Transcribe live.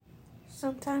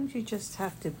Sometimes you just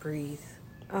have to breathe.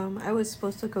 I was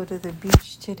supposed to go to the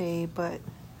beach today, but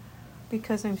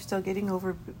because I'm still getting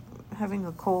over having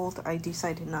a cold, I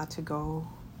decided not to go.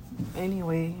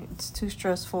 Anyway, it's too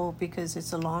stressful because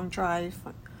it's a long drive.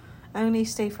 I only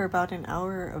stay for about an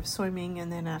hour of swimming,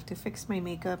 and then I have to fix my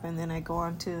makeup, and then I go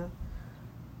on to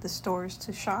the stores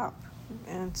to shop.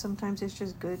 And sometimes it's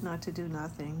just good not to do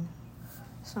nothing.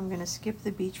 So I'm going to skip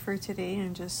the beach for today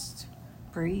and just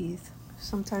breathe.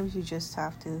 Sometimes you just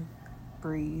have to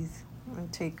breathe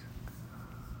and take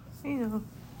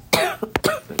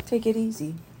it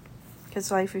easy because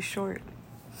life is short.